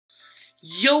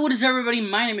Yo, what is everybody?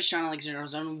 My name is Sean Alexander,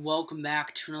 and welcome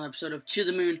back to another episode of To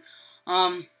The Moon.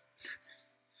 I'm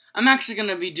actually going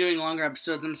to be doing longer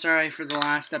episodes. I'm sorry for the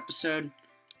last episode.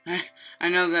 I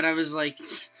know that I was,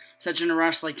 such in a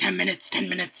rush, 10 minutes.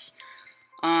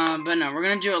 But no, we're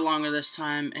going to do it longer this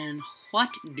time, and what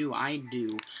do I do?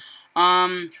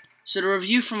 So the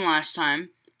review from last time,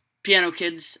 Piano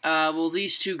Kids,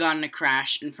 these two got in a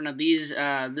crash in front of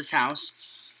this house.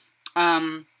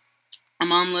 My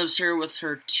mom lives here with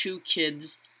her two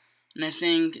kids, and I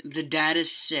think the dad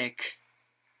is sick,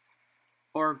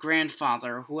 or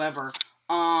grandfather, whoever.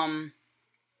 And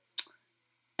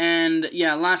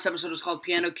yeah, last episode was called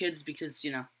Piano Kids because,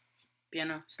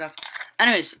 piano stuff.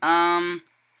 Anyways,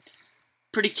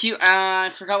 pretty cute. I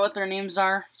forgot what their names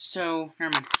are, so,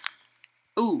 never mind.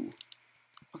 Ooh,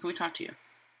 what can we talk to you?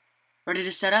 Ready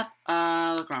to set up?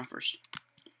 Look around first.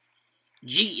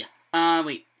 Gee,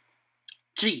 wait.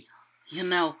 Gee.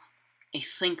 I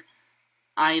think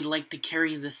I'd like to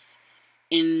carry this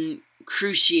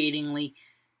excruciatingly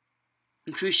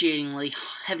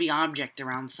heavy object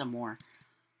around some more.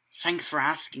 Thanks for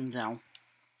asking, though.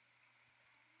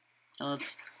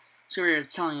 Let's see where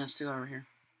it's telling us to go over here.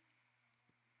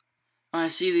 Oh, I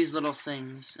see these little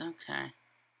things. Okay.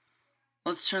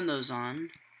 Let's turn those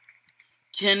on.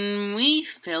 Can we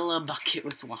fill a bucket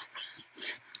with water?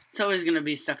 It's always going to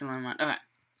be stuck in my mind. Okay.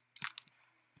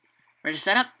 Ready to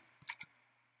set up?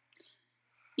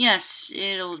 Yes,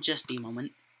 it'll just be a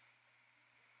moment.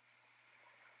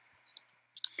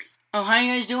 Oh, how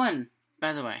you guys doing,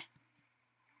 by the way?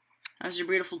 How's your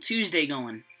beautiful Tuesday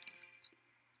going?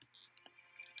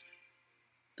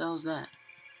 What the hell's that?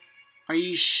 Are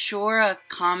you sure a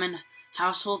common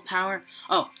household power?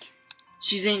 Oh,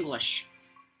 she's English.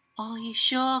 Are you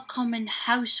sure common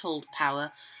household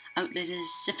power outlet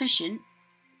is sufficient?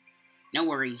 No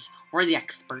worries, we're the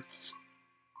experts.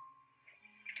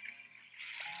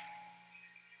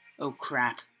 Oh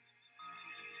crap.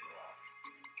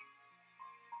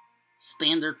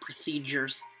 Standard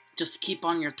procedures. Just keep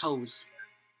on your toes.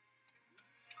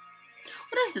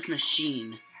 What is this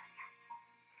machine?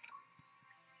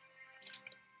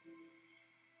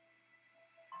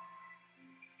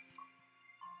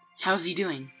 How's he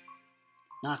doing?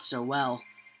 Not so well.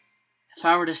 If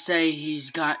I were to say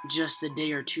he's got just a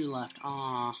day or two left,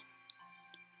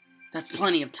 that's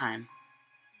plenty of time.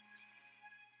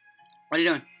 What are you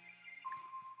doing?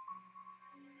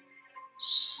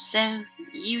 So,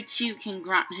 you two can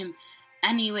grant him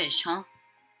any wish, huh?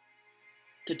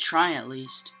 To try, at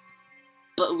least.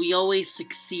 But we always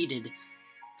succeed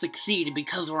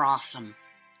because we're awesome.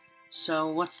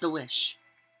 So, what's the wish?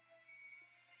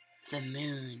 The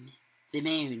moon. The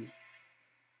moon.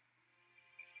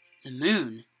 The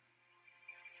moon?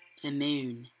 The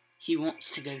moon. He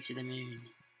wants to go to the moon.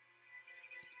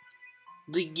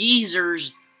 The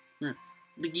geezers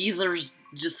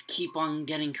just keep on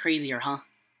getting crazier, huh?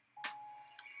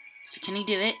 So can he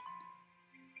do it?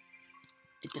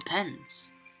 It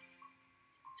depends.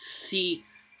 She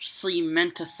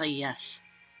meant to say yes.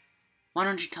 Why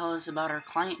don't you tell us about our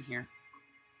client here?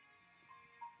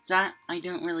 That I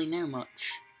don't really know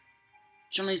much.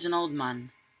 Johnny's an old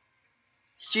man.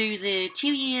 Through the 2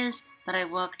 years that I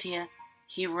worked here,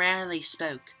 he rarely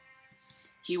spoke.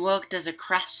 He worked as a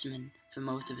craftsman for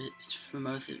most of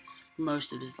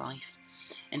his life,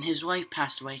 and his wife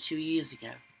passed away 2 years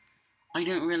ago. I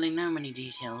don't really know many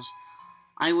details.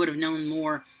 I would have known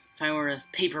more if I were a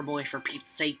paperboy, for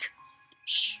Pete's sake.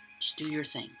 Shh, just do your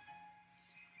thing.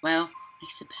 Well, I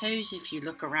suppose if you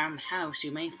look around the house,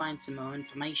 you may find some more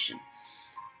information.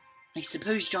 I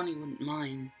suppose Johnny wouldn't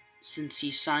mind, since he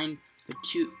signed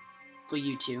for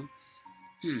you two.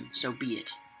 So be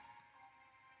it.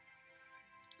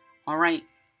 Alright,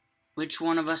 which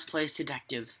one of us plays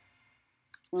detective?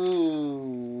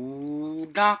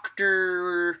 Ooh,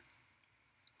 I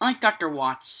like Dr.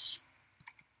 Watts.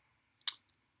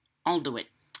 I'll do it.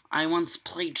 I once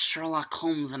played Sherlock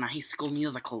Holmes in a High School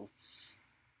Musical.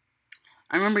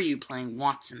 I remember you playing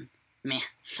Watson. Meh,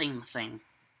 same thing.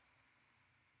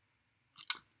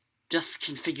 Just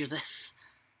configure this.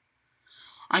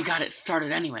 I got it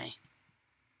started anyway.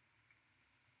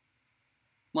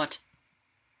 What?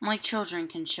 My children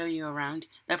can show you around.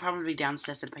 They're probably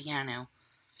downstairs at the piano.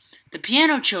 The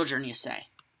piano children, you say?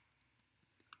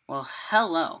 Well,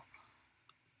 hello.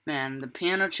 Man, the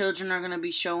piano children are going to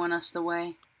be showing us the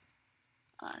way.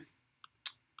 I'm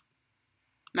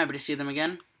happy to see them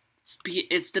again.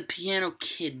 It's the Piano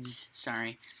Kids,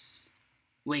 sorry.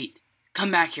 Wait,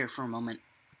 come back here for a moment.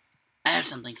 I have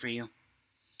something for you.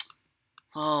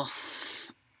 Oh,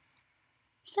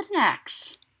 is that an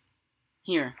axe?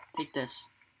 Here, take this.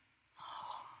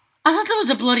 I thought there was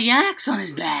a bloody axe on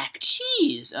his back.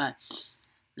 Jeez.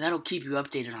 That'll keep you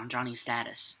updated on Johnny's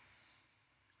status.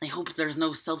 I hope there's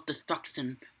no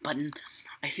self-destruction button.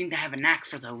 I seem to have a knack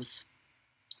for those.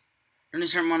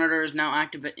 Insert monitor is now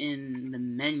active in the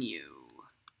menu.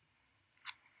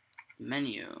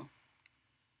 Menu.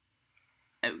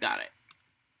 Oh, got it.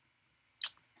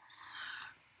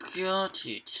 Got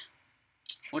it.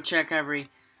 We'll check every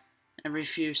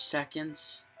few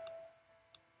seconds.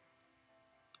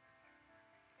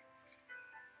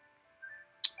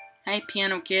 Hey,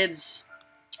 piano kids.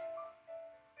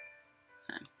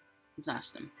 Let's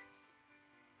ask them.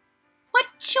 What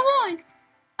you want?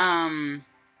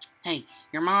 Hey,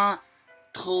 your ma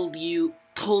told you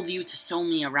to show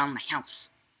me around the house.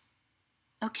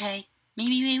 Okay,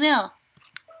 maybe we will.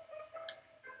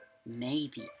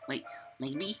 Maybe. Wait,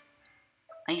 maybe?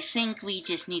 I think we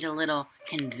just need a little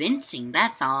convincing,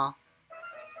 that's all.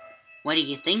 What do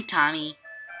you think, Tommy?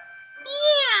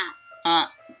 Yeah!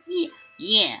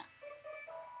 Yeah.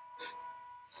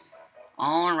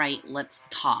 Alright, let's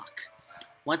talk.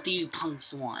 What do you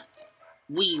punks want?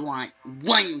 We want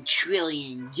 $1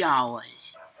 trillion.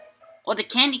 Or the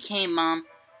candy cane, Mom.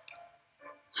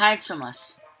 Hide from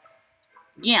us.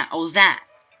 Yeah, oh that.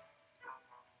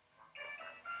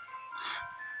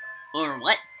 Or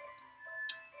what?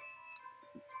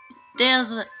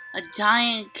 There's a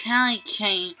giant candy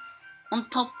cane on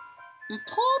top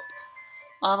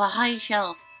of a high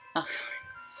shelf.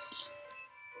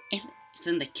 It's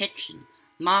in the kitchen.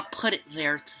 Ma put it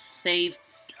there to save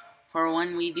for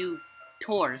when we do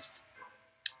tours.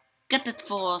 Get it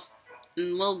for us,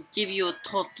 and we'll give you a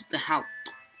tour to the house.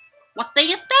 What do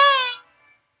you think?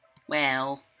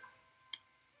 Well,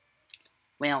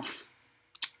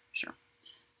 sure.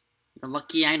 You're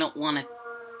lucky I don't want to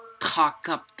walk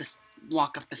up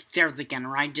the stairs again,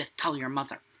 or I'd just tell your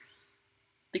mother.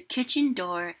 The kitchen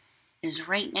door is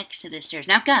right next to the stairs.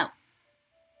 Now go!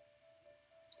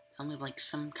 Sounds like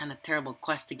some kind of terrible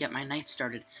quest to get my night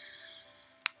started.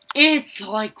 It's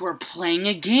like we're playing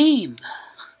a game.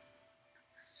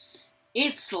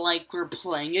 It's like we're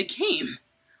playing a game.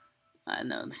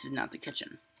 No, this is not the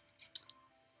kitchen.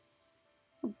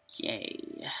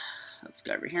 Okay. Let's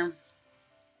go over here.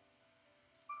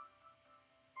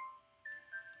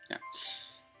 Yeah.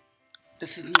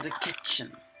 This isn't the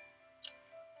kitchen.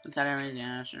 Is that amazing?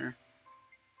 Yeah, sure.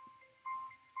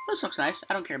 This looks nice.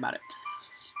 I don't care about it.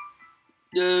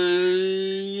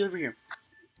 Over here.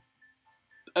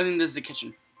 I think this is the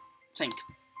kitchen.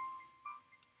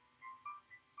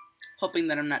 Hoping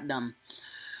that I'm not dumb.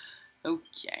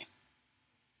 Okay.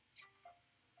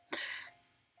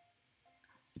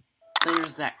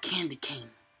 There's that candy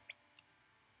cane.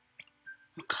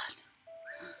 Oh God.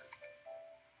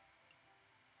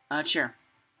 Chair.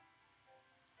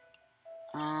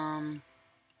 What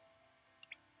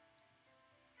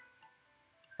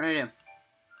do I do?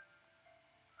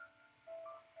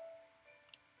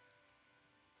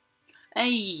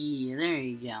 Hey, there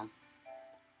you go.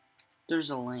 There's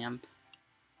a lamp.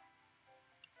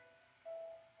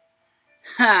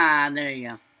 Ha, there you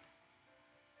go.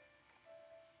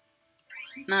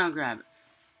 Now grab it.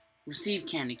 Receive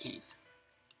candy cane.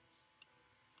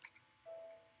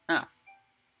 Oh.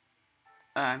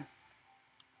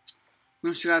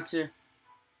 Nosferatu.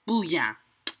 Booyah!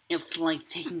 It's like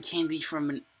taking candy from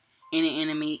an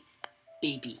inanimate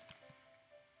baby.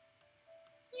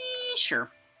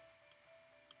 Sure.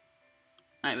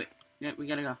 Alright, wait. Yeah, we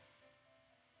gotta go.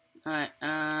 Alright,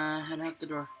 head out the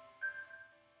door.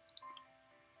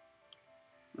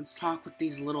 Let's talk with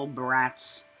these little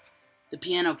brats. The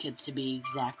piano kids, to be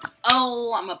exact.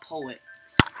 Oh, I'm a poet.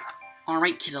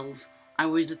 Alright, kiddos. I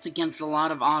was just against a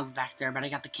lot of odds back there, but I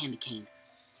got the candy cane.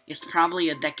 It's probably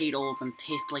a decade old and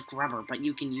tastes like rubber, but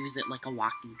you can use it like a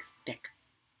walking stick.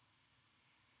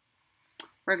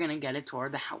 We're gonna get it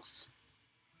toward the house.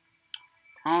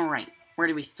 Alright, where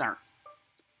do we start?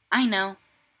 I know.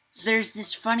 There's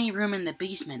this funny room in the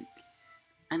basement.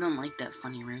 I don't like that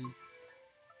funny room.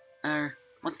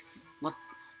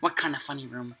 What kind of funny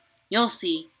room? You'll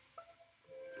see.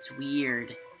 It's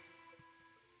weird.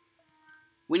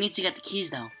 We need to get the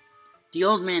keys, though. The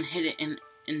old man hid it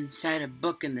inside a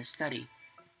book in the study.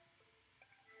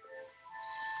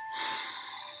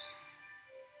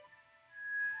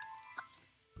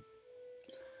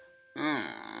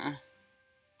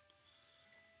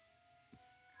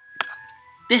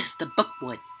 This is the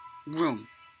bookwood room.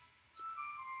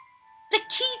 The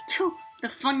key to the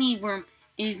funny room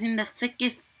is in the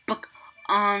thickest book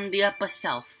on the upper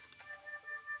shelf.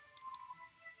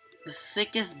 The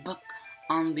thickest book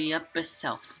on the upper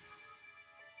shelf.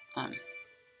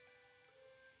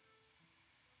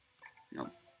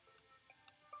 Nope.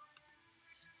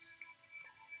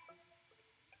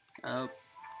 Oh.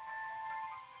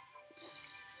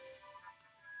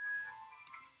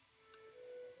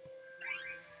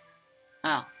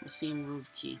 Oh, the same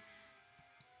roof key.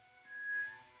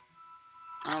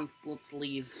 Let's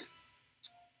leave.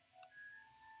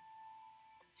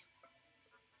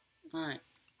 Alright.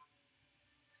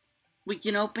 We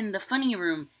can open the funny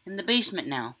room in the basement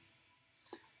now.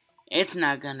 It's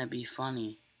not gonna be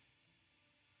funny.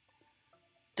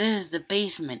 This is the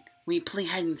basement. We play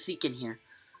hide and seek in here.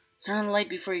 Turn on the light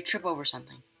before you trip over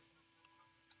something.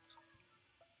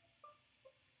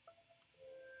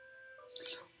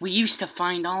 We used to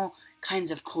find all kinds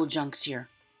of cool junks here.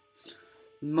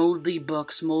 Moldy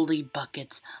books, moldy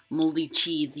buckets, moldy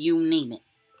cheese, you name it.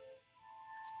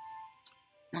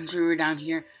 Once we were down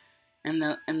here and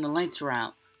the lights were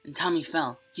out and Tommy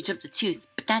fell. He chipped a tooth,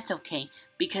 but that's okay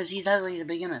because he's ugly to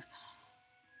begin with.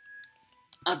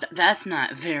 Oh, that's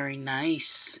not very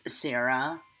nice,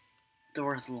 Sarah.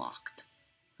 Door's locked.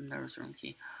 And there's room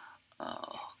key.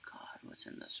 Oh God, what's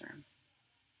in this room?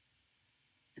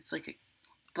 It's like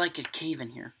a cave in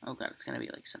here. Oh God, it's gonna be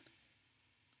like something.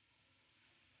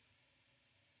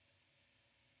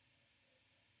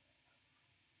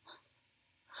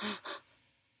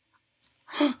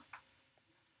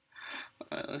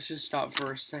 Alright, let's just stop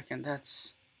for a second.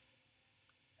 That's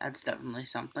definitely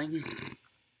something.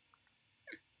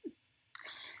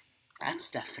 That's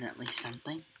definitely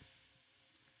something.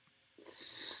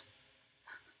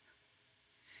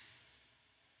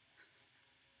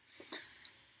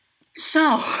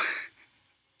 So,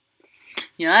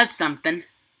 that's something.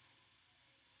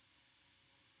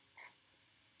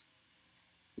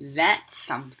 That's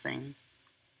something.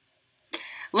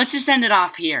 Let's just end it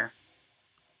off here.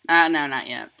 No, not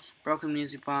yet. Broken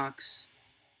music box.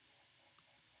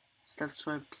 Stuffed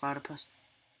toy platypus.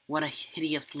 What a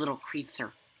hideous little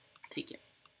creature. Take it.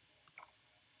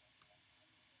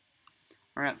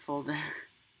 Alright, fold it.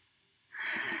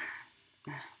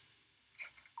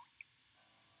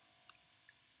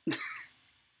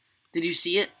 Did you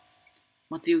see it?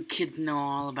 What do you kids know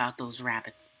all about those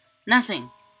rabbits?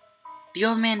 Nothing. The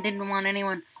old man didn't want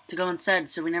anyone to go inside,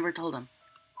 so we never told him.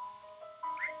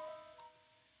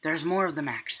 There's more of them,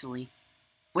 actually.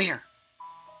 Where?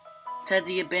 Inside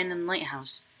the abandoned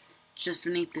lighthouse, just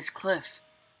beneath this cliff.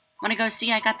 Wanna go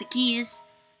see? I got the keys.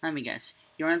 Let me guess.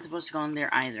 You aren't supposed to go in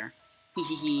there either.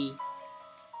 Hee.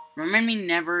 Remind me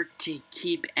never to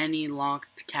keep any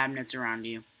locked cabinets around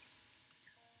you.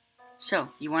 So,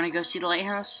 you want to go see the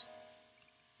lighthouse?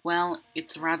 Well,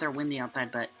 it's rather windy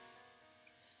outside, but...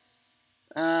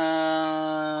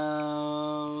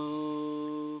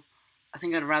 I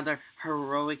think I'd rather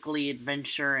heroically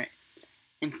adventure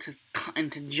into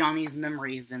Johnny's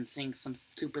memories than seeing some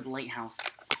stupid lighthouse.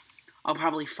 I'll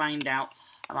probably find out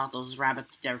about those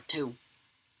rabbits there, too.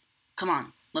 Come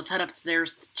on, let's head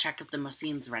upstairs to check if the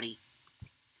machine's ready.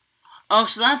 Oh,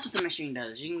 so that's what the machine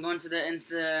does. You can go into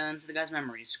the guy's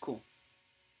memories. Cool.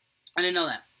 I didn't know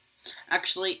that.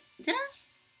 Actually, did I?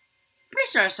 Pretty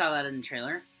sure I saw that in the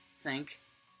trailer. I think.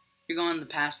 You're going in the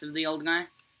past of the old guy?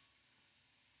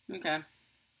 Okay.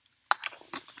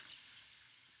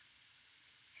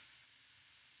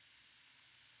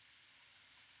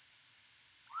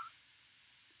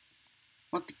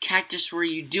 What the cactus were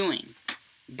you doing?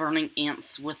 Burning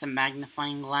ants with a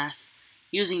magnifying glass?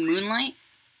 Using moonlight?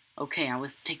 Okay, I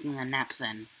was taking a nap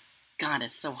then. God,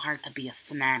 it's so hard to be a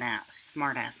smart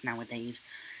ass nowadays.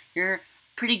 You're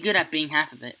pretty good at being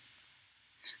half of it.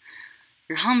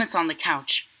 Your helmet's on the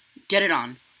couch. Get it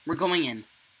on. We're going in.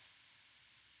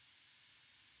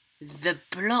 The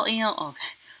bloody... Okay.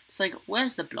 It's like,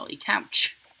 where's the bloody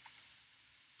couch?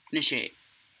 Initiate.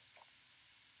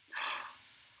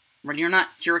 Ready or not,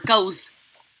 here it goes.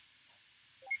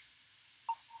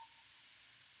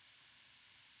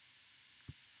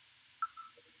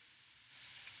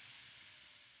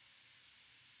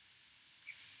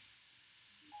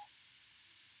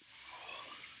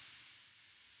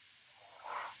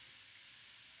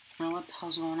 Now what the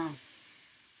hell's going on?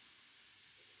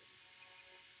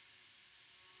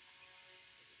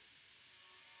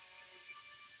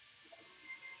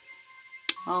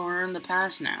 Oh, we're in the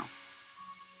past now.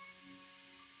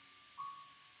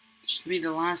 This should be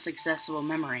the last accessible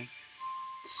memory.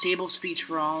 Disable speech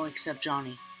for all except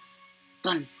Johnny.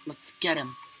 Done. Let's get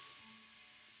him.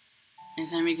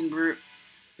 Anytime you can view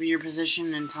your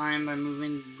position and time by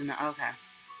moving the... Okay.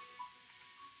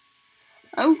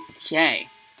 Okay.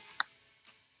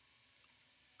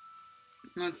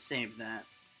 Let's save that.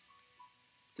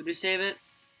 Did we save it?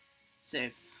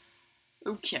 Save.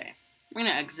 Okay. We're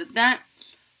gonna exit that.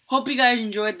 Hope you guys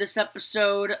enjoyed this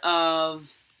episode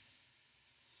of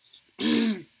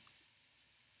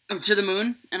to the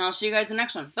moon, and I'll see you guys in the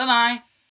next one. Bye-bye!